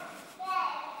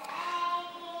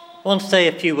I want to say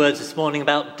a few words this morning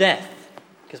about death,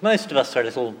 because most of us are a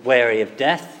little wary of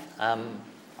death.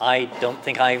 I don't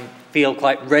think I feel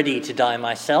quite ready to die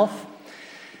myself.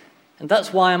 And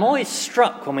that's why I'm always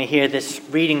struck when we hear this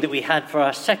reading that we had for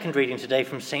our second reading today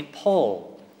from St.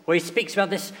 Paul, where he speaks about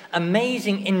this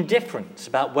amazing indifference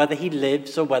about whether he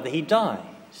lives or whether he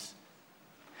dies.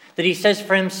 That he says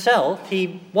for himself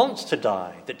he wants to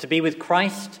die, that to be with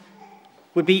Christ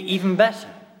would be even better.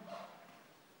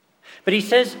 But he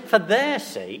says for their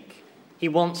sake he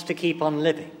wants to keep on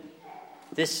living.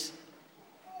 This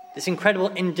incredible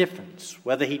indifference,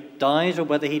 whether he dies or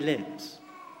whether he lives.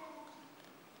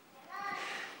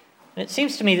 And it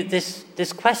seems to me that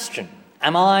this question,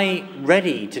 am I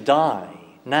ready to die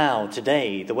now,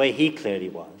 today, the way he clearly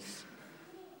was,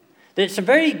 that it's a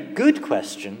very good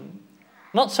question,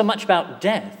 not so much about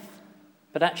death,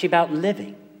 but actually about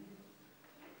living.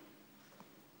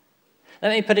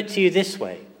 Let me put it to you this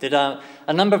way, that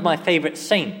a number of my favourite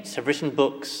saints have written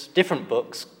books, different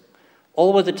books,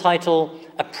 all with the title,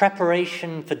 A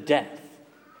Preparation for Death.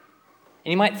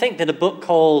 And you might think that a book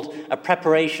called A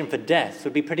Preparation for Death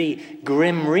would be pretty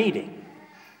grim reading.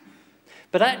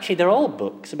 But actually they're all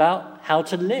books about how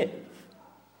to live.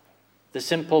 The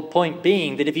simple point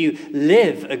being that if you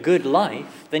live a good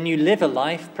life, then you live a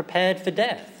life prepared for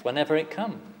death whenever it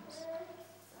comes.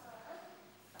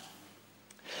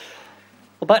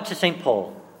 Well, back to St.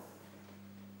 Paul.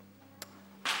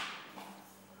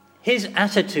 His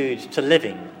attitude to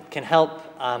living can help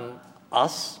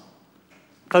us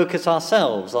focus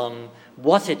ourselves on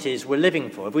what it is we're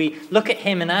living for. If we look at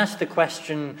him and ask the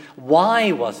question,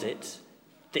 why was it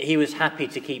that he was happy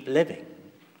to keep living?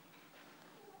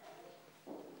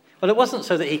 Well, it wasn't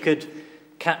so that he could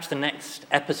catch the next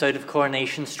episode of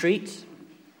Coronation Street,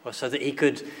 or so that he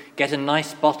could get a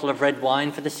nice bottle of red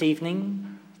wine for this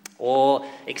evening, or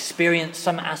experience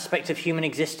some aspect of human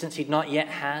existence he'd not yet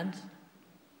had.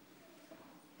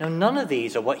 No, none of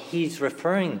these are what he's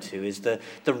referring to as the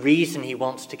reason he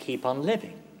wants to keep on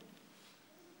living.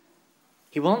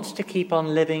 He wants to keep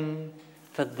on living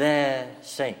for their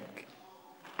sake.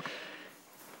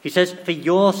 He says, for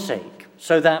your sake,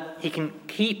 so that he can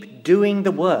keep doing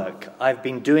the work I've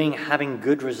been doing, having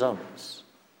good results.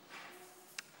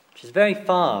 Which is very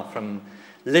far from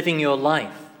living your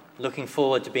life, looking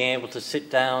forward to being able to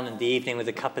sit down in the evening with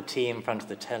a cup of tea in front of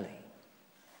the telly.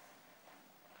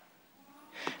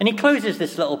 And he closes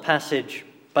this little passage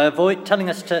by telling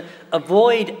us to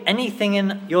avoid anything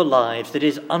in your lives that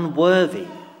is unworthy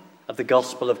of the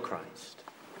gospel of Christ.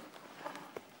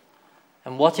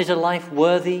 And what is a life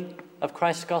worthy of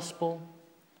Christ's gospel?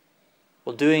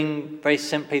 Well, doing very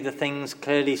simply the things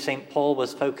clearly St. Paul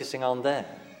was focusing on there.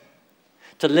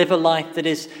 To live a life that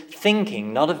is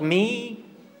thinking not of me,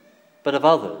 but of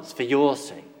others for your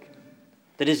sake.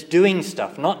 That is doing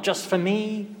stuff not just for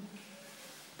me,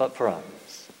 but for others.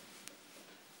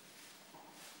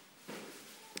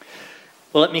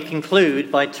 Well, let me conclude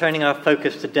by turning our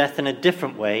focus to death in a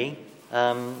different way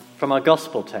from our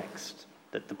gospel text.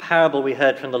 That the parable we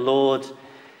heard from the Lord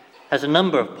has a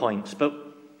number of points, but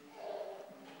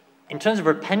in terms of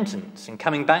repentance and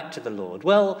coming back to the Lord,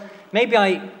 well, maybe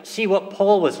I see what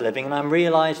Paul was living and I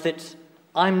realize that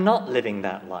I'm not living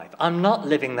that life. I'm not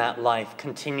living that life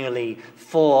continually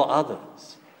for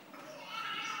others.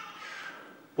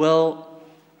 Well,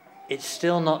 it's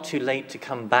still not too late to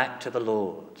come back to the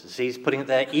Lord. As he's putting it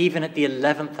there, even at the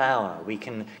 11th hour, we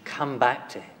can come back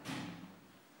to him.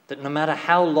 That no matter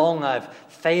how long I've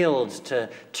failed to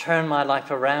turn my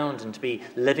life around and to be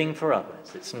living for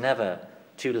others, it's never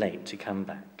too late to come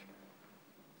back.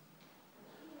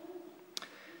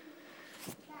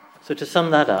 So to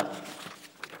sum that up,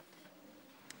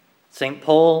 St.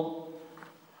 Paul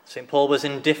was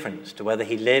indifferent to whether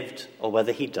he lived or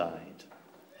whether he died.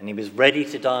 And he was ready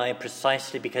to die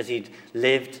precisely because he'd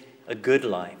lived a good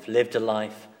life, lived a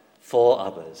life for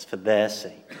others, for their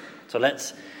sake. So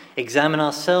let's examine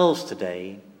ourselves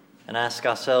today and ask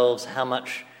ourselves how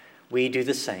much we do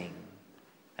the same.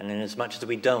 And in as much as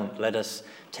we don't, let us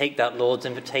take that Lord's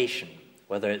invitation,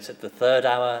 whether it's at the 3rd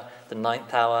hour, the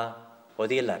 9th hour, or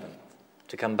the 11th,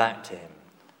 to come back to him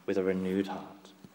with a renewed heart.